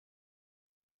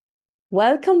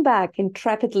Welcome back,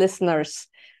 intrepid listeners.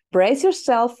 Brace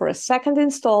yourself for a second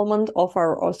installment of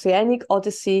our Oceanic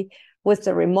Odyssey with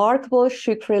the remarkable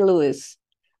Sükriye.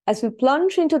 As we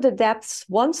plunge into the depths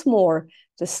once more,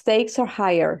 the stakes are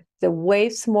higher, the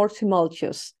waves more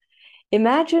tumultuous.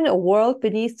 Imagine a world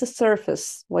beneath the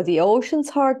surface where the ocean's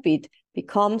heartbeat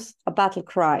becomes a battle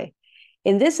cry.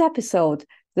 In this episode,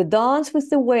 the dance with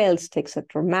the whales takes a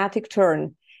dramatic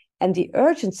turn, and the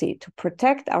urgency to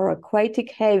protect our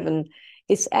aquatic haven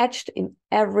is etched in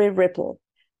every ripple.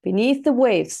 Beneath the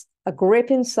waves, a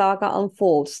gripping saga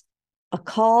unfolds, a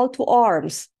call to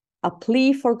arms, a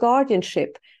plea for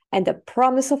guardianship, and a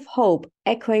promise of hope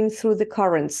echoing through the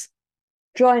currents.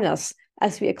 Join us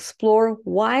as we explore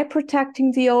why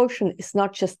protecting the ocean is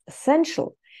not just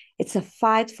essential, it's a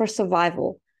fight for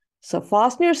survival. So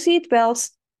fasten your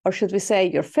seatbelts, or should we say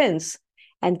your fins,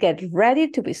 and get ready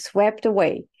to be swept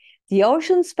away. The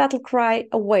ocean's battle cry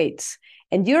awaits,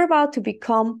 and you're about to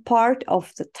become part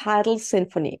of the tidal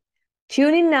symphony.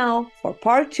 Tune in now for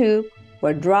part 2,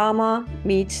 where drama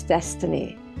meets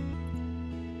destiny.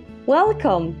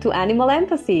 Welcome to Animal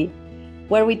Empathy,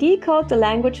 where we decode the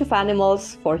language of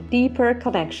animals for deeper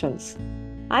connections.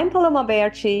 I'm Paloma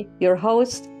Berci, your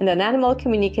host and an animal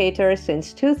communicator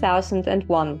since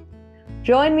 2001.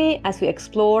 Join me as we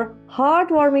explore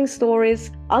heartwarming stories,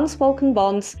 unspoken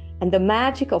bonds, and the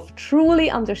magic of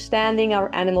truly understanding our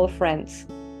animal friends.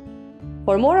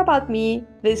 For more about me,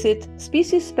 visit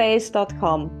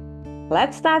speciespace.com.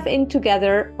 Let's dive in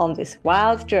together on this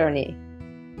wild journey.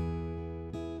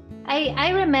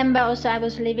 I remember also I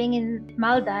was living in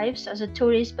Maldives as a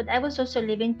tourist, but I was also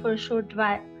living for a short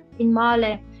while in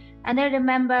Male. And I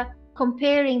remember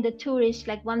comparing the tourists,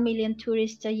 like 1 million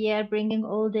tourists a year, bringing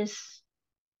all this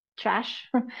trash.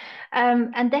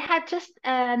 And they had just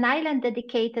an island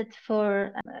dedicated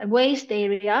for a waste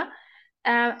area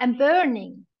and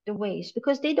burning the waste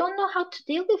because they don't know how to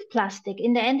deal with plastic.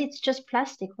 In the end, it's just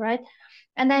plastic, right?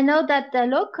 And I know that the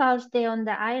locals there on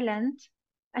the island,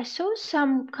 I saw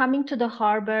some coming to the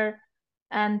harbor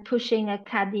and pushing a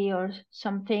caddy or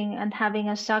something and having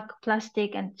a sack of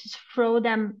plastic and just throw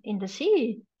them in the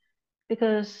sea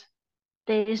because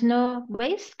there is no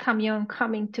waste camion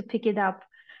coming to pick it up.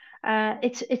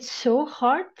 It's so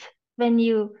hard when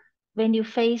you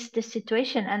face the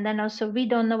situation, and then also we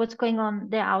don't know what's going on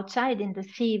there outside in the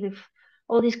sea with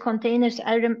all these containers.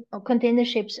 Container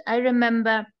ships. I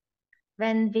remember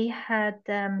when we had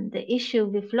the issue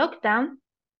with lockdown,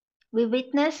 we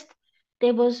witnessed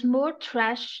there was more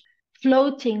trash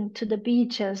floating to the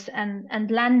beaches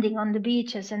and landing on the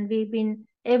beaches, and we've been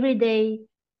every day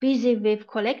busy with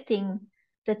collecting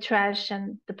the trash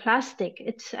and the plastic.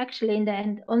 It's actually in the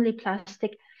end only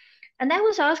plastic. And I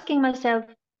was asking myself,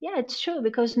 yeah, it's true,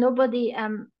 because nobody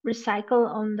recycle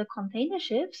on the container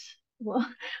ships.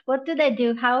 What do they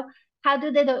do? How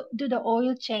do they do the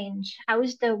oil change? How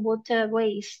is the water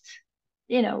waste?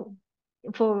 You know,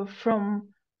 from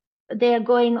they're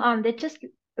going on. They're just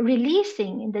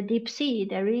releasing in the deep sea.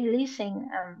 They're releasing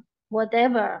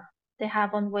whatever they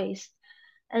have on waste,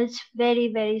 and it's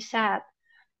very, very sad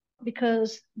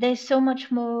because there's so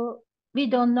much more we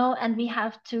don't know, and we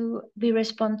have to be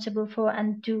responsible for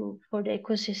and do for the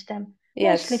ecosystem,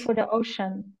 mostly Yes, for the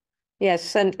ocean.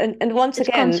 yes, and once It's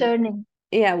again, concerning.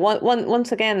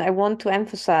 once again, I want to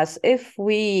emphasize if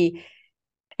we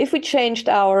changed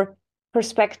our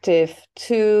perspective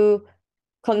to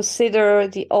consider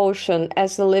the ocean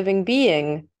as a living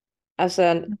being, as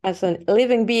a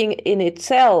living being in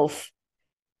itself,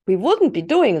 we wouldn't be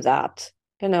doing that.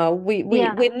 We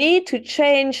need to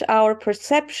change our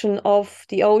perception of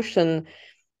the ocean,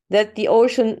 that the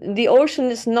ocean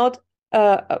is not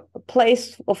a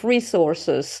place of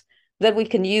resources that we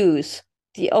can use.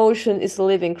 The ocean is a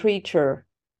living creature.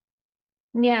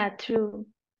 Yeah, true.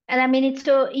 And I mean, it's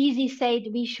so easy said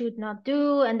we should not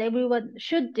do and everyone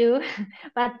should do,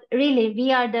 but really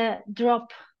we are the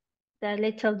drop, the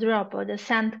little drop or the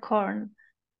sand corn.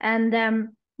 And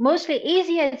mostly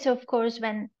easier it's of course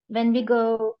when we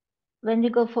go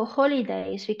for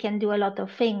holidays, we can do a lot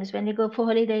of things. When we go for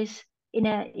holidays in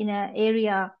a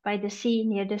area by the sea,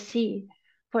 near the sea,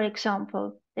 for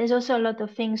example, there's also a lot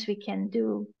of things we can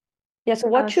do. Yeah, so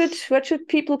what should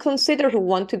people consider who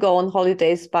want to go on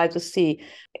holidays by the sea?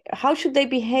 How should they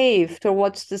behave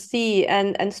towards the sea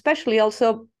and especially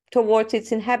also towards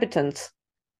its inhabitants?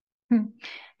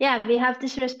 Yeah, we have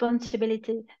this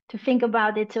responsibility to think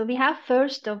about it. So we have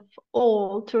first of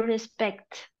all to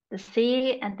respect the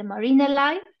sea and the marine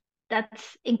life.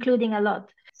 That's including a lot.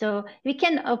 So we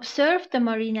can observe the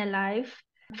marine life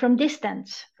from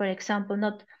distance, for example,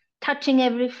 not touching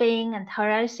everything and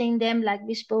harassing them like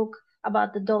we spoke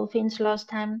about the dolphins last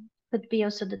time. could be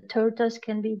also the turtles,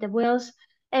 can be the whales,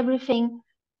 everything.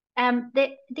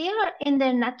 They are in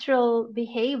their natural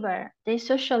behavior. They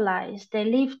socialize, they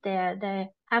live there, they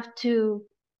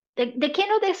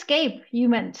cannot escape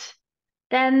humans.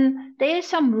 Then there are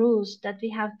some rules that we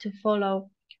have to follow.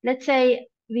 Let's say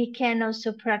we can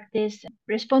also practice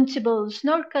responsible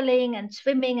snorkeling and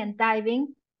swimming and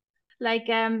diving. Like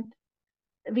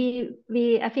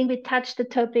we I think we touched the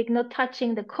topic not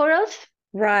touching the corals.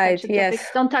 Right, yes.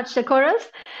 Don't touch the corals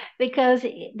because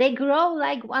they grow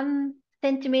like 1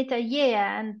 centimeter a year,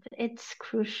 and it's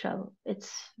crucial.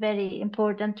 It's very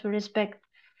important to respect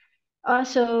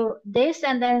also this.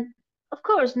 And then of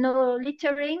course no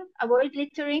littering, avoid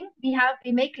littering.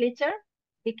 We make litter.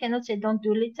 We cannot say don't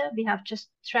do litter. We have just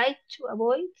tried to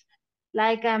avoid,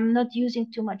 like not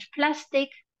using too much plastic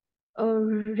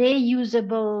or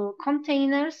reusable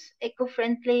containers,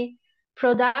 eco-friendly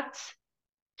products.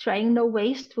 Trying no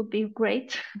waste would be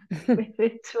great with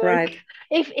its work. Right.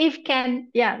 If can,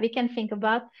 yeah, we can think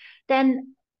about.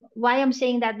 Then why I'm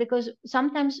saying that, because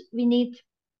sometimes we need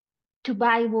to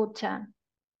buy water.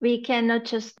 We cannot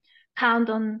just count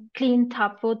on clean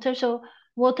tap water. So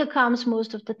water comes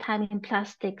most of the time in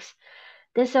plastics.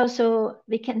 This also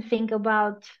we can think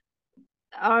about,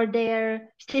 are there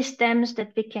systems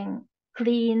that we can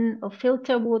clean or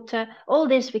filter water? All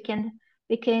this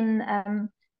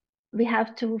we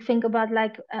have to think about,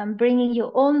 like bringing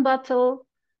your own bottle,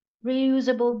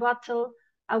 reusable bottle.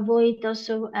 Avoid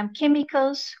also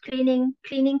chemicals,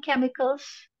 cleaning chemicals.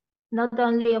 Not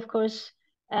only, of course,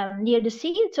 near the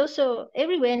sea. It's also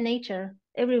everywhere in nature.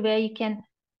 Everywhere you can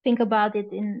think about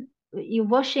it, in your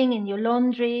washing, in your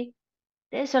laundry.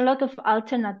 There's a lot of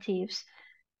alternatives.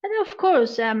 And of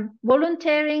course,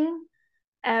 volunteering,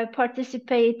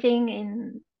 participating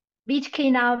in beach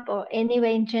cleanup or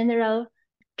anyway in general,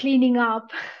 cleaning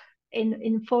up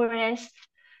in forests,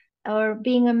 or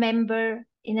being a member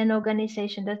in an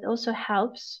organization, that also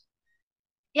helps.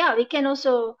 Yeah, we can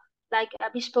also, like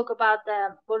we spoke about the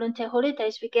volunteer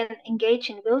holidays, we can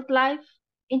engage in wildlife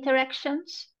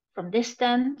interactions from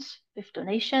distance with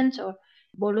donations or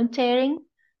volunteering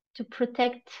to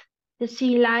protect the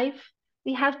sea life.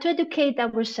 We have to educate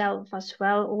ourselves as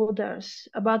well, others,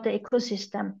 about the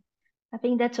ecosystem. I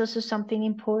think that's also something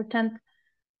important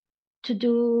to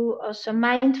do. Also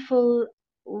mindful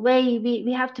way,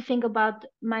 we have to think about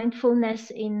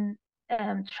mindfulness in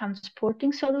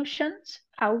transporting solutions.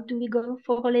 How do we go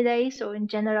for holidays or in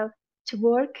general to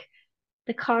work?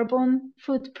 The carbon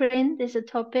footprint is a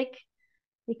topic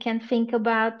we can think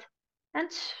about. And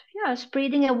yeah,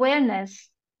 spreading awareness.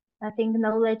 I think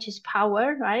knowledge is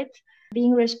power, right?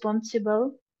 Being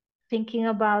responsible, thinking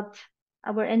about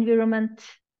our environment,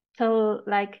 so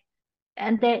like,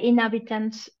 and their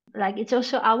inhabitants, like it's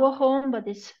also our home, but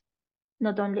it's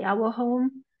not only our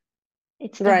home,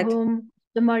 it's the Right. home,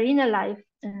 the marine life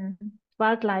and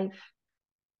wildlife.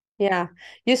 Yeah.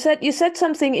 You said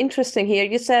something interesting here.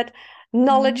 You said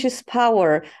knowledge is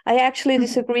power. I actually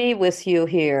disagree with you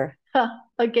here.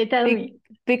 Okay, tell me.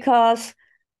 Because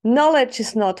knowledge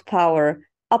is not power.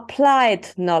 Applied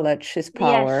knowledge is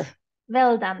power. Yes,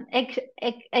 well done.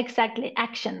 Exactly.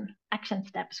 Action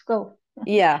steps. Go.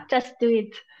 Yeah. Just do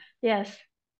it. Yes.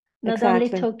 Not only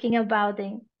Exactly. talking about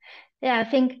it. Yeah, I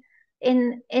think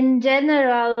in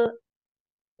general,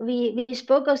 we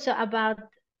spoke also about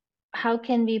how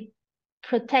can we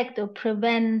protect or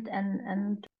prevent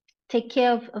and take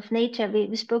care of nature.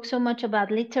 We spoke so much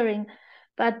about littering,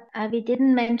 but we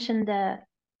didn't mention the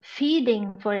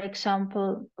feeding, for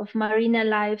example, of marine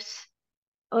lives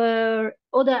or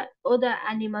other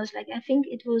animals. Like I think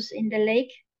it was in the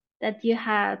lake that you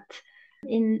had,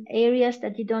 in areas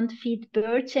that you don't feed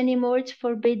birds anymore, it's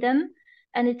forbidden.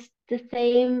 And it's the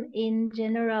same in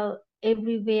general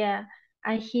everywhere.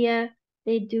 I hear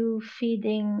they do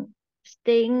feeding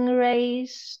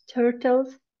stingrays,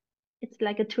 turtles. It's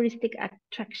like a touristic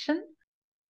attraction.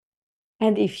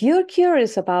 And if you're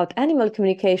curious about animal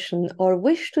communication or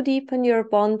wish to deepen your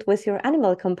bond with your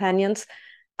animal companions,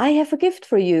 I have a gift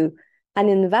for you, an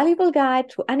invaluable guide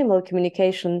to animal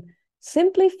communication.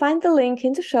 Simply find the link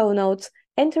in the show notes,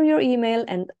 enter your email,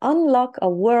 and unlock a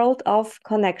world of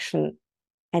connection.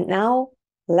 And now,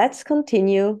 let's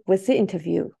continue with the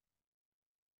interview.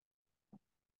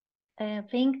 I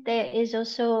think there is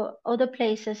also other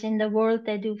places in the world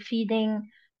that do feeding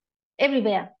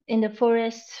everywhere, in the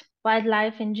forests,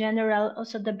 wildlife in general,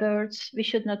 also the birds. We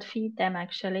should not feed them,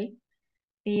 actually.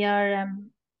 We are,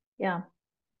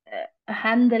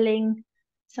 handling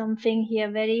something here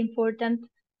very important.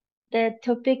 The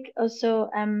topic also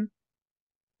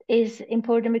is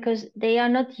important because they are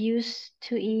not used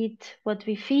to eat what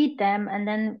we feed them, and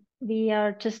then we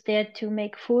are just there to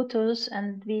make photos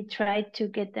and we try to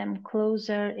get them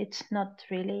closer. It's not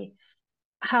really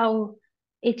how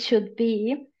it should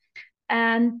be.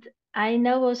 And I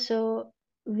know also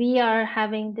we are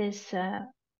having this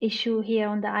issue here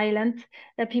on the island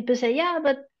that people say, yeah,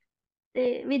 but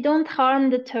we don't harm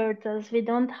the turtles, we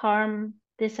don't harm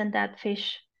this and that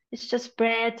fish. It's just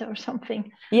bread or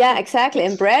something. Yeah, But exactly.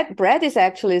 And bread is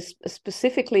actually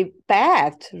specifically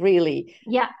bad, really,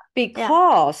 yeah,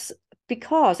 because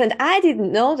and I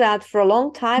didn't know that for a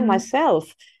long time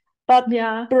myself, but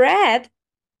yeah. bread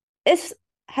is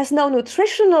has no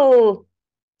nutritional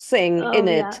thing in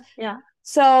Oh it. yeah.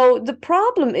 So the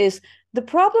problem is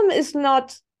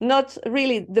not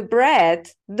really the bread.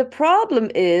 The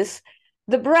problem is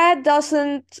the bread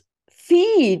doesn't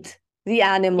feed the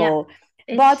animal,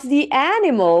 but It's the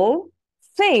animal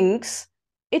thinks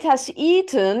it has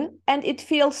eaten and it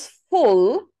feels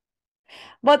full,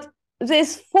 but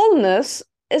this fullness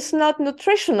is not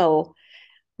nutritional,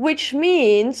 which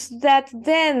means that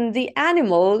then the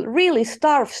animal really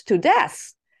starves to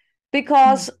death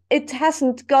because it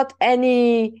hasn't got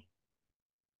any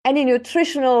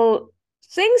nutritional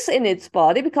things in its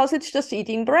body because it's just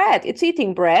eating bread. It's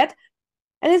eating bread.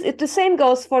 And the same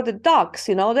goes for the ducks.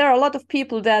 You know, there are a lot of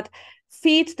people that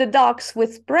feed the ducks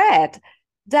with bread.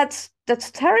 That's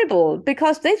terrible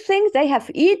because they think they have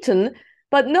eaten,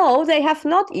 but no, they have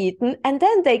not eaten. And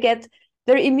then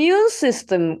their immune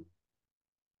system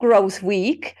grows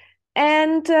weak,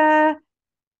 and they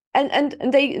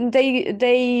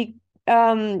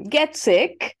get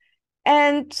sick,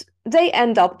 and they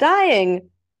end up dying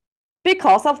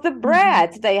because of the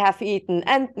bread they have eaten.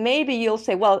 And maybe you'll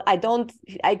say, well,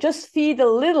 I just feed a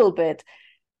little bit.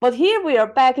 But here we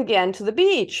are back again to the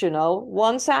beach, you know.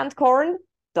 One sandcorn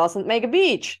doesn't make a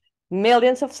beach.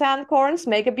 Millions of sandcorns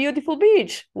make a beautiful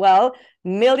beach. Well,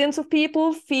 millions of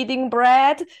people feeding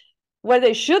bread where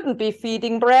they shouldn't be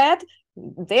feeding bread,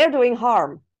 they're doing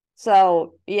harm.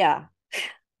 So, yeah.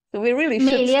 So we really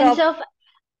should millions stop. of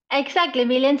exactly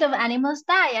millions of animals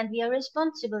die and we are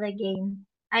responsible again.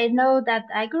 I know that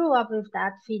I grew up with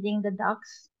that, feeding the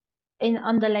ducks in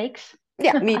on the lakes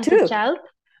Yeah, me as a too. child.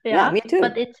 Yeah, Yeah, me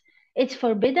but too. it's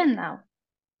forbidden now,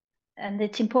 and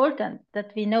it's important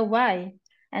that we know why.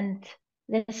 And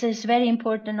this is very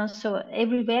important also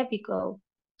everywhere we go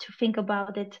to think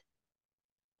about it.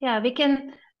 Yeah, we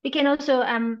can also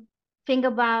think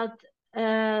about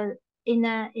uh in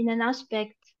an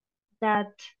aspect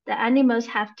that the animals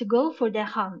have to go for their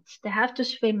hunts. They have to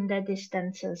swim their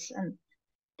distances, and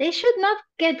they should not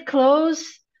get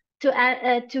close to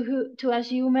us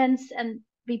humans and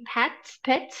be pets.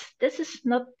 This is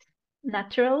not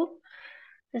natural.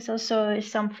 This also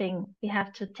is something we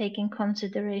have to take in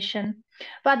consideration.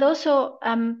 But also,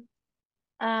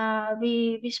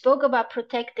 we spoke about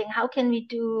protecting. How can we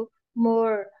do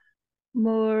more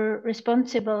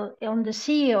responsible on the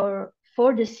sea or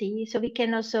for the sea? So we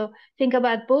can also think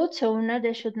about boat owner.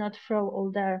 They should not throw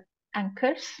all their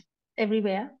anchors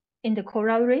everywhere in the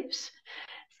coral reefs.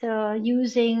 So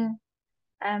using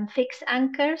fixed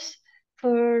anchors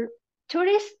for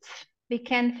tourists, we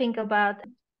can think about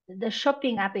the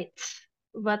shopping habits.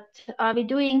 What are we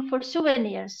doing for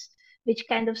souvenirs? Which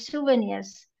kind of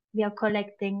souvenirs we are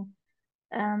collecting?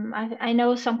 I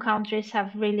know some countries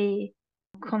have really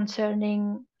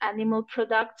concerning animal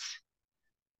products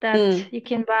that Mm. you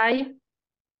can buy.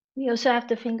 We also have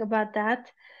to think about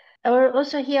that. Or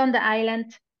also here on the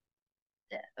island,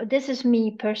 this is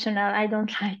me personal, I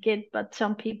don't like it, but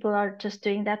some people are just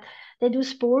doing that. They do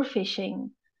spore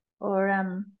fishing, or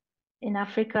in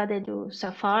Africa they do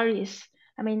safaris.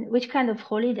 I mean, which kind of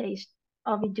holidays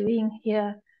are we doing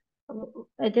here?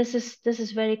 This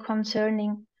is very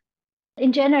concerning.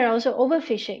 In general, also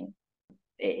overfishing.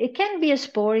 It can be a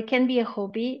sport, it can be a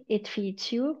hobby, it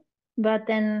feeds you, but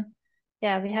then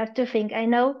yeah, we have to think. I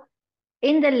know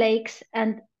in the lakes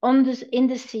and on this in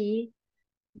the sea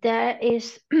there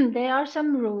are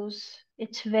some rules.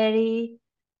 It's very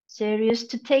serious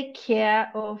to take care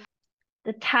of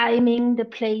the timing, the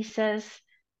places,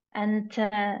 and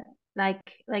like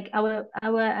our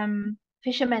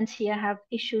fishermen here have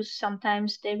issues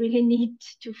sometimes. They really need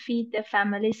to feed their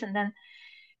families, and then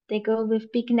they go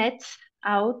with big nets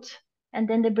out, and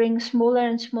then they bring smaller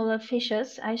and smaller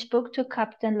fishes. I spoke to a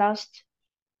captain last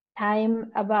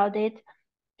time about it.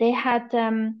 They had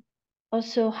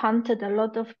also hunted a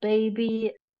lot of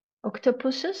baby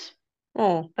octopuses,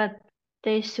 Oh. but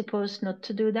they're supposed not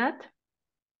to do that.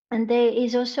 And there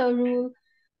is also a rule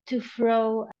to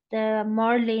throw the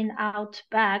marlin out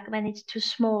back when it's too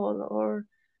small, or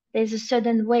there's a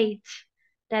certain weight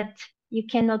that you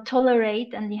cannot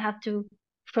tolerate and you have to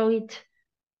throw it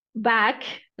back.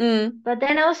 Mm. But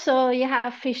then also you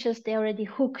have fishes, they're already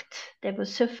hooked, they will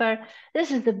suffer.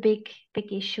 This is the big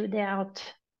issue. They're out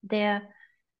there.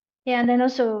 Yeah, and then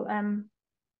also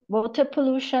water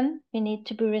pollution. We need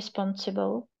to be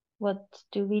responsible. What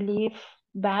do we leave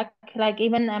back? Like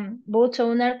even boat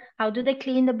owner, how do they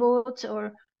clean the boats?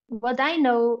 Or what I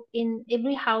know, in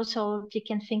every household you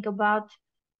can think about,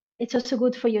 it's also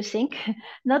good for your sink,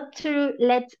 not to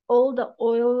let all the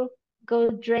oil go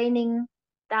draining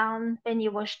down when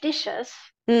you wash dishes.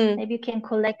 Mm. Maybe you can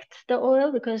collect the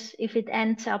oil, because if it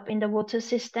ends up in the water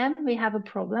system, we have a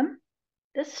problem.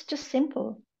 This is just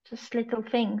simple, just little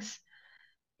things.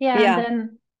 Yeah, and Yeah.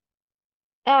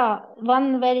 then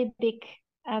one very big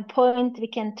point we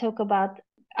can talk about: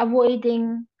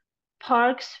 avoiding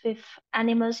parks with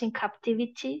animals in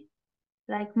captivity,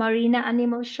 like marina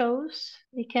animal shows.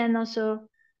 We can also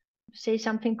say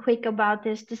something quick about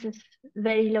this. This is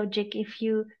very logic. If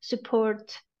you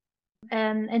support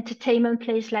an entertainment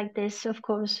place like this, of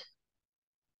course,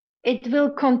 it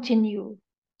will continue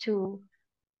to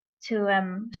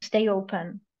stay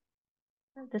open.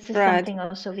 This is Right. something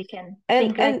also we can And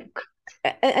think and like.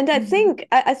 and I Mhm.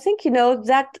 think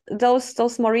that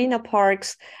those marina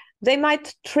parks, they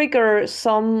might trigger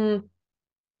some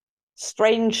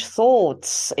strange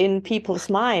thoughts in people's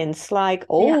minds, like, Yeah.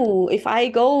 oh, if I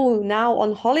go now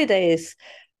on holidays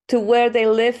to where they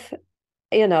live,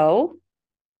 you know,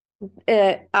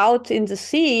 out in the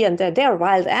sea, and they're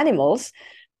wild animals,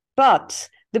 but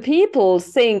the people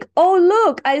think, oh,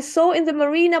 look, I saw in the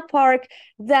marina park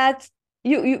that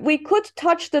we could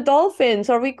touch the dolphins,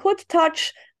 or we could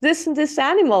touch this and this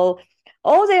animal.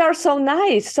 Oh, they are so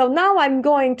nice. So now I'm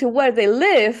going to where they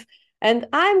live, and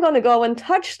I'm going to go and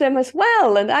touch them as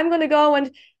well. And I'm going to go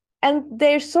and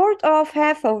they sort of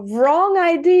have a wrong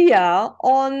idea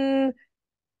on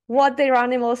what their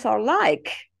animals are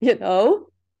like, you know?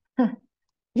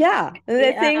 Yeah, and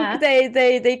they think Yeah.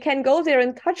 they can go there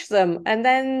and touch them, and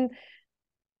then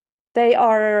they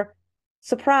are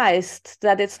surprised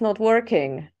that it's not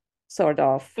working, sort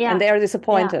of, and Yeah. they are Yeah.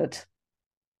 disappointed.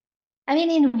 I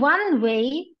mean, in one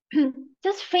way,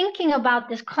 just thinking about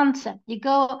this concept, you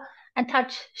go and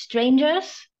touch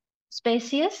strangers,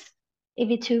 species, if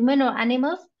it's human or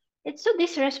animals, it's so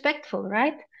disrespectful,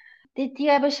 right? Did you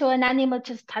ever saw an animal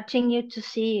just touching you to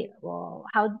see, well,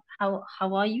 how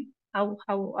are you? How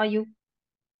are you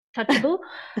touchable?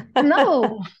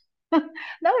 No,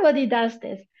 nobody does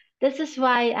this. This is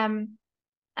why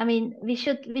I mean, we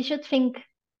should think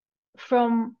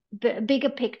from the bigger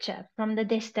picture, from the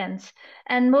distance.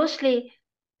 And mostly,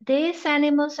 these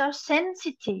animals are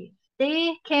sensitive.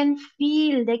 They can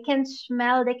feel, they can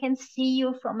smell, they can see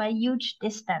you from a huge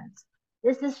distance.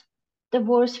 This is the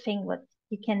worst thing what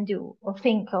you can do or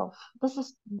think of. This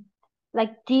is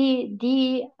like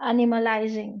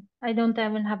de-animalizing. I don't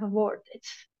even have a word.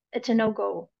 It's a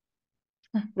no-go.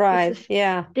 This Right, is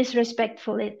yeah.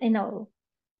 disrespectful,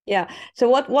 Yeah. So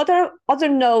what are other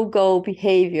no-go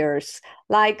behaviors?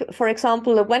 Like, for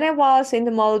example, when I was in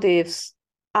the Maldives,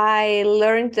 I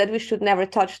learned that we should never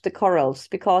touch the corals,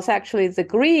 because actually the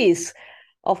grease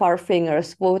of our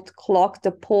fingers would clog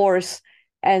the pores,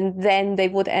 and then they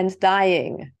would end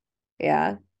dying.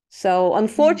 Yeah. So Mm.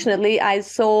 unfortunately, I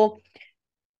saw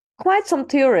quite some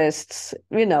tourists,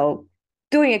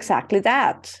 doing exactly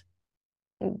that.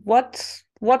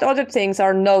 What other things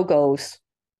are no-goes?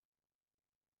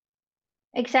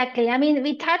 Exactly. I mean,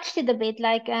 we touched it a bit,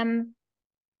 like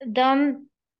don't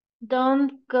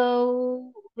don't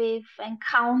go with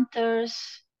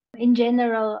encounters in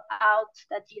general out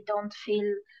that you don't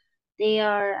feel they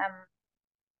are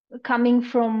coming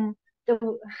from the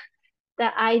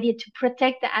idea to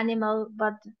protect the animal,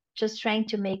 but just trying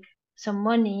to make some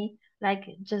money, like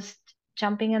just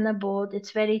jumping on a boat.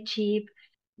 It's very cheap.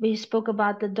 We spoke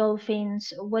about the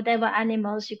dolphins, whatever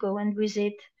animals you go and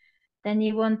visit, then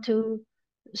you want to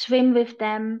swim with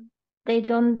them. They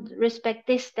don't respect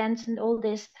distance and all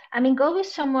this. I mean, go with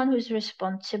someone who's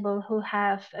responsible, who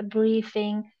have a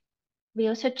briefing. We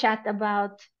also chat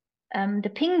about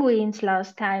the penguins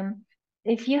last time.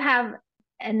 If you have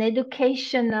an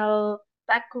educational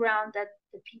background that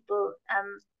the people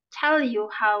tell you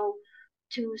how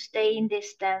to stay in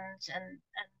distance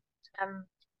and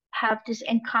have this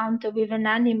encounter with an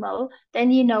animal,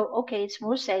 then you know, okay, it's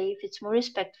more safe, it's more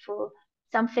respectful.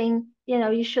 Something,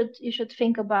 you should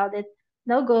think about it.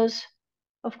 No goes,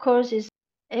 of course, is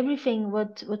everything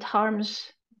what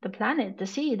harms the planet, the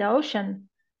sea, the ocean.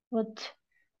 What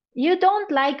you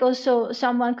don't like also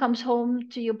someone comes home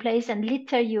to your place and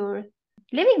litter your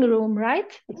living room,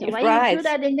 right? So why you do Right.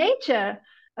 that in nature?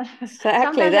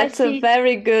 Exactly. Sometimes I That's a see,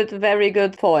 very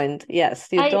good point. Yes,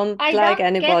 you don't I like don't get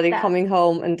anybody that. coming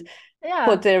home and put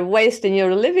Yeah, their waste in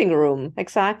your living room.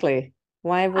 Exactly.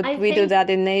 Why would I we do think that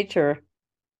in nature?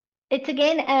 it's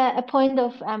again a point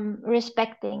of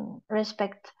respect.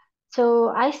 So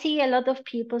I see a lot of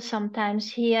people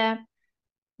sometimes here,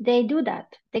 they do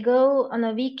that. They go on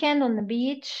a weekend on the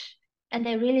beach and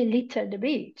they really litter the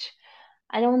beach.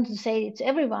 I don't want to say it's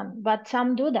everyone, but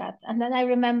some do that. And then I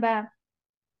remember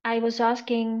I was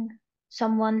asking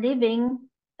someone living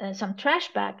some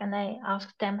trash bag, and I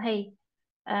asked them, "Hey,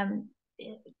 um,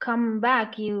 come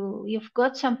back. You've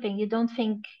got something. You don't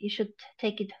think you should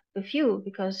take it with you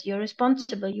because you're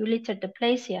responsible. You littered the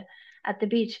place here at the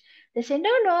beach." They say,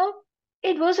 "No, no,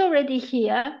 it was already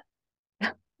here."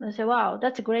 I say, "Wow,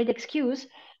 that's a great excuse."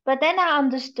 But then I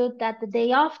understood that the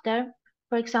day after,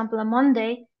 for example, on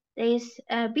Monday, there is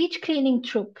a beach cleaning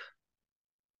troop.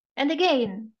 And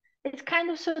again, it's kind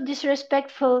of so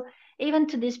disrespectful even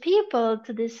to these people,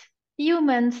 to these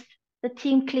humans, the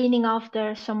team cleaning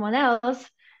after someone else,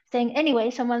 saying,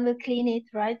 anyway, someone will clean it,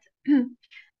 right?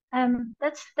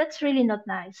 That's really not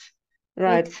nice.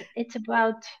 Right. It's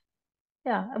about,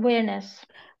 yeah, awareness.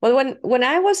 Well, when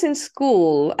I was in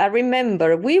school, I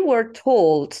remember we were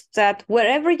told that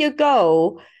wherever you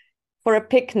go for a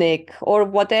picnic or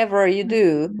whatever you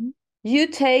do, Mhm. you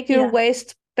take your Yeah,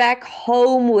 waste back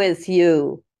home with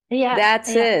you. yeah, That's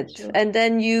yeah, it. true. And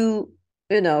then you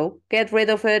know, get rid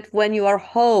of it when you are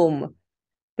home.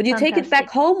 But you take it back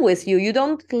Fantastic. home with you. You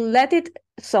don't let it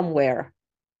somewhere.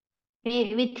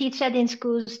 We teach that in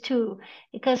schools too,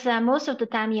 because most of the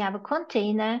time you have a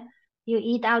container, you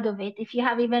eat out of it. If you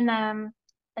have even a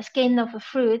skin of a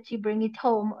fruit, you bring it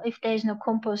home if there's no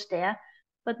compost there.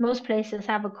 But most places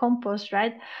have a compost,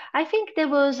 right? I think there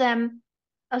was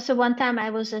also one time I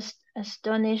was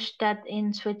astonished that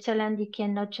in Switzerland you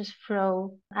cannot just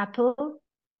throw apple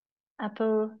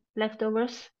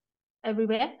leftovers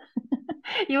everywhere.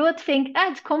 You would think,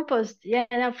 ah, it's compost. Yeah,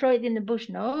 and I'll throw it in the bush.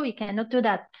 No, you cannot do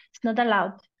that. It's not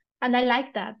allowed. And I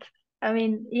like that. I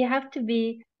mean, you have to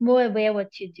be more aware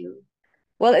what you do,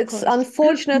 Well, of it's course.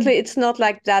 unfortunately it's not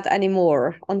like that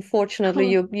anymore.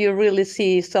 Unfortunately, Oh, you really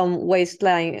see some waste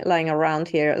lying around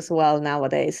here as well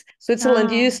nowadays. Switzerland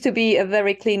ah, used to be a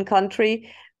very clean country,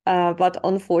 but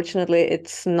unfortunately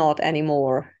it's not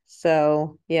anymore.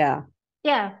 So yeah,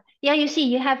 yeah. Yeah, you see,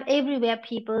 you have everywhere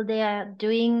people, they are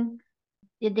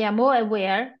more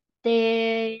aware.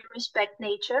 They respect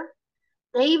nature.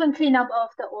 They even clean up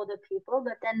after other people,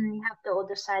 but then you have the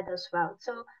other side as well.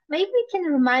 So maybe we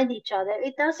can remind each other.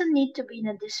 It doesn't need to be in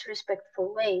a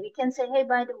disrespectful way. We can say, hey,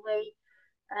 by the way,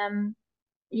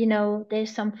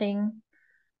 there's something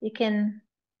you can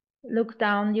look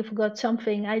down, you forgot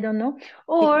something, I don't know.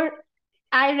 Or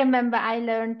I remember I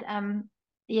learned,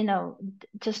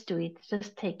 just do it,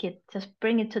 just take it, just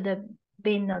bring it to the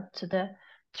bin or to the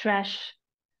trash.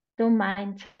 Don't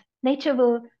mind. Nature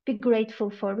will be grateful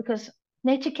for, because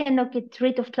nature cannot get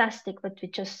rid of plastic, but we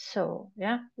just saw,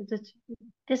 yeah.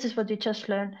 This is what we just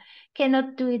learned.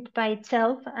 Cannot do it by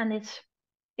itself, and it's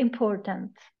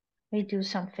important we do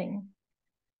something.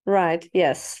 right,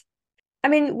 yes. I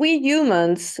mean, we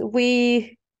humans,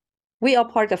 we are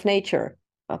part of nature.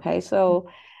 Okay, so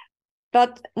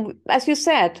but as you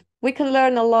said, we can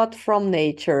learn a lot from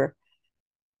nature.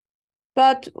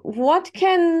 But what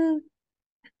can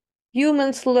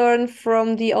humans learn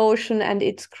from the ocean and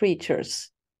its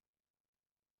creatures?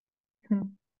 Hmm.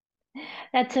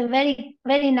 That's a very,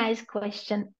 very nice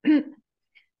question.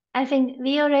 I think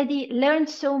we already learned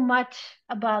so much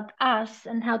about us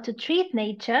and how to treat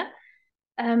nature.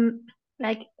 Um,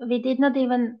 like we did not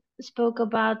even spoke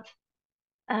about,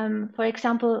 for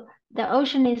example, the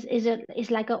ocean is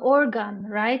like an organ,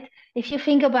 right? If you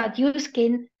think about your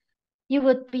skin, you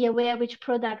would be aware which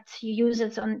products you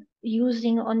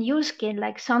using on your skin,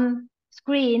 like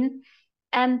sunscreen,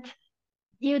 and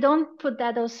you don't put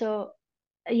that also,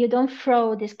 you don't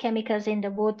throw these chemicals in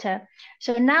the water.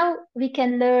 So now we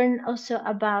can learn also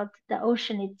about the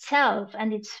ocean itself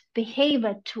and its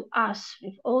behavior to us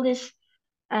with all this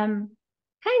um,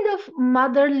 kind of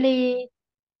motherly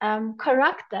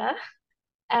character,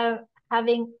 uh,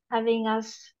 having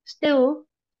us still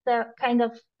the kind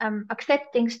of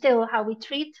accepting still how we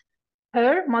treat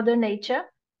her, Mother Nature.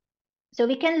 So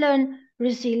we can learn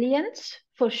resilience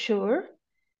for sure,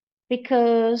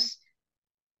 because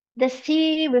the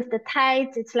sea with the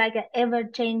tides, it's like an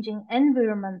ever-changing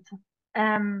environment.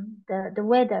 The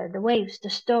weather, the waves, the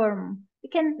storm. We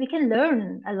can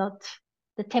learn a lot.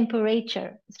 The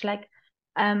temperature. It's like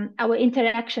our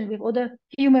interaction with other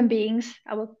human beings,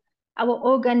 our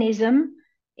organism.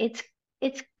 It's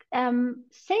it's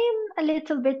same a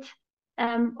little bit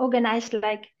organized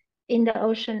like in the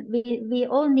ocean. We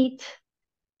all need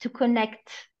to connect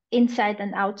inside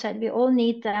and outside. We all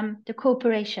need the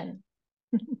cooperation.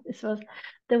 This was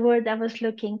the word I was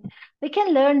looking. We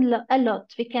can learn a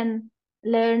lot. We can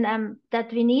learn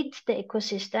that we need the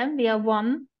ecosystem. We are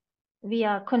one. We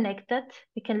are connected.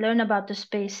 We can learn about the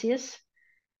species.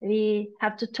 We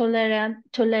have to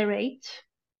tolerate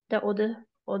the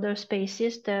other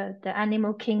species, the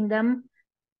animal kingdom,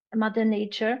 Mother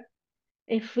Nature.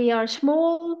 If we are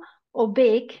small or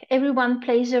big, everyone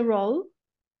plays a role.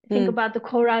 Think about the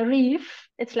coral reef.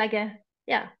 It's like a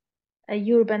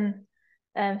urban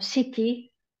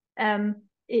city.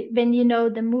 When you know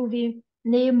the movie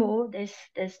Nemo, there's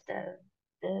the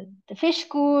fish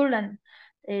school, and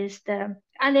there's the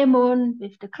anemone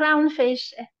with the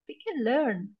clownfish. We can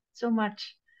learn so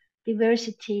much.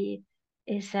 Diversity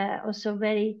is also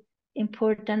very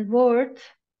important word.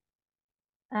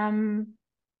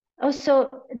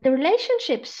 Also, the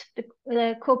relationships,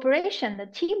 the cooperation, the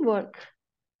teamwork.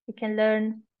 We can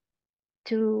learn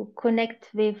to connect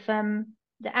with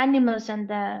the animals and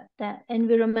the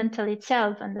environmental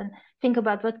itself, and then think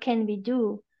about what can we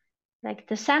do. Like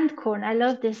the sand corn, I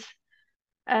love this,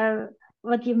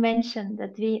 what you mentioned,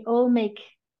 that we all make,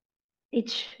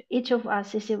 each of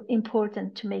us is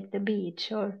important to make the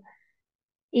beach, or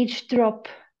each drop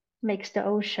makes the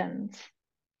oceans.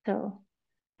 So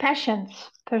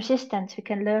patience, persistence, we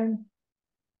can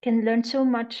learn so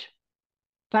much.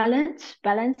 Balance,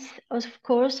 of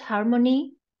course,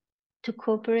 harmony, to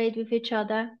cooperate with each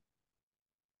other.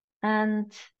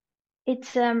 And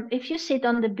it's if you sit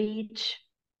on the beach,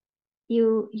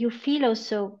 you feel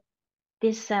also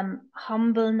this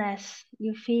humbleness.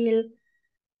 You feel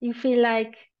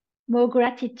like more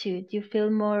gratitude. You feel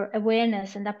more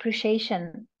awareness and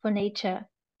appreciation for nature.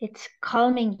 It's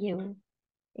calming you.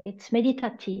 It's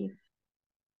meditative.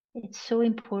 It's so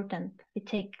important. We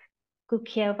take good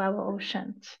care of our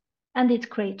oceans and its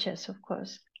creatures, of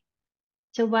course.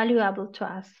 So valuable to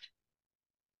us.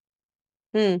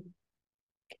 Do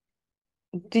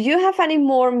you have any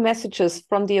more messages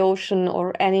from the ocean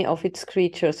or any of its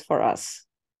creatures for us?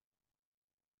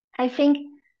 I think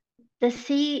the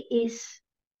sea is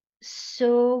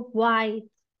so wide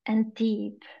and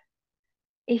deep.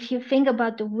 If you think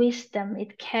about the wisdom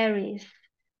it carries,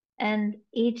 and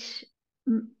each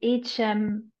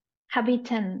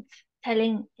habitant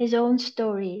telling his own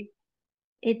story,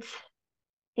 it's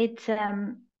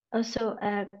also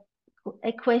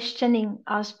a questioning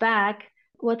us back.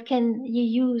 What can you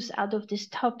use out of this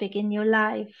topic in your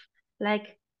life?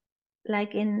 Like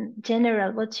in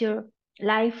general, what's your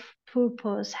life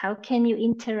purpose? How can you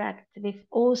interact with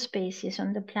all species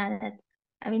on the planet?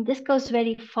 I mean, this goes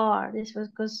very far. This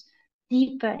goes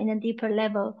deeper, in a deeper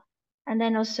level. And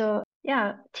then also,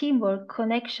 teamwork,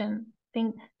 connection. I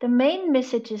think the main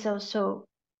message is also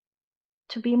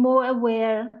to be more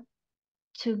aware,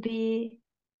 to be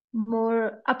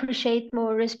more, appreciate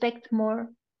more, respect more.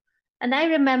 And I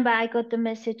remember I got the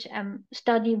message,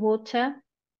 study water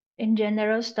in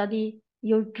general, study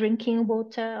your drinking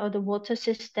water or the water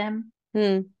system.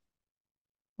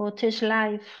 Water is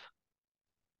life.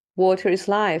 Water is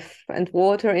life, and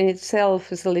water in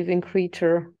itself is a living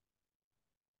creature.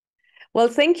 Well,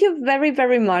 thank you very,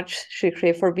 very much,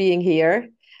 Sükriye, for being here.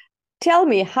 Tell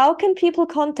me, how can people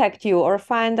contact you or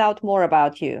find out more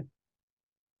about you?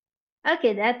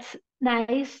 Okay, that's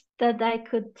nice that I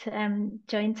could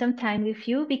join some time with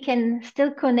you. We can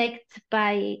still connect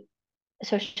by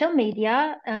social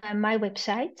media, my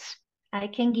websites. I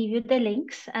can give you the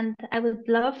links, and I would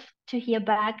love to hear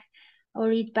back or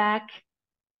read back.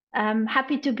 I'm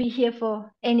happy to be here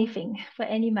for anything, for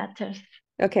any matters.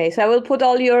 Okay, so I will put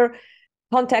all your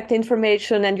contact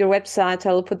information and your website.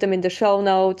 I will put them in the show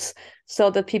notes so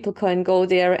that people can go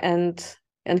there and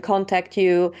contact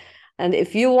you. And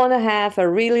if you want to have a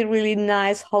really, really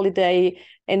nice holiday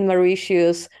in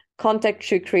Mauritius, contact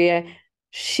Sükriye.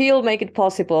 She'll make it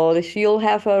possible. She'll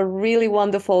have a really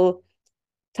wonderful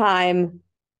time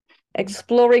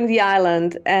exploring the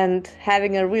island and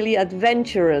having a really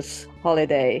adventurous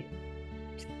holiday.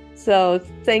 So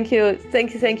thank you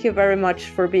very much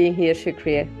for being here,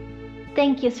 Sükriye.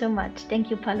 Thank you so much. Thank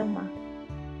you, Paloma.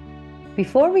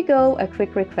 Before we go, a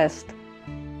quick request.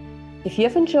 If you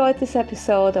have enjoyed this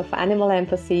episode of Animal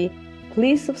Empathy,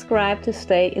 please subscribe to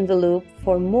stay in the loop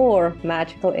for more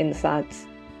magical insights.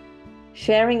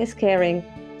 Sharing is caring,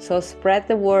 so spread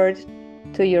the word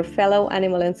to your fellow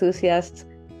animal enthusiasts,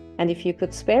 and if you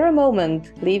could spare a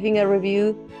moment, leaving a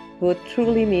review would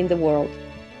truly mean the world.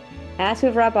 As we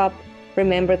wrap up,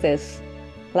 remember this: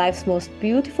 life's most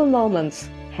beautiful moments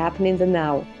happen in the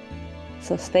now.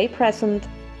 So stay present,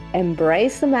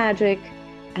 embrace the magic,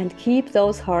 and keep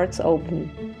those hearts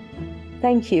open.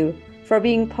 Thank you for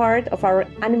being part of our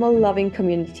animal-loving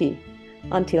community.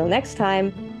 Until next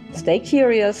time, stay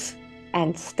curious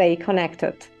and stay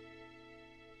connected.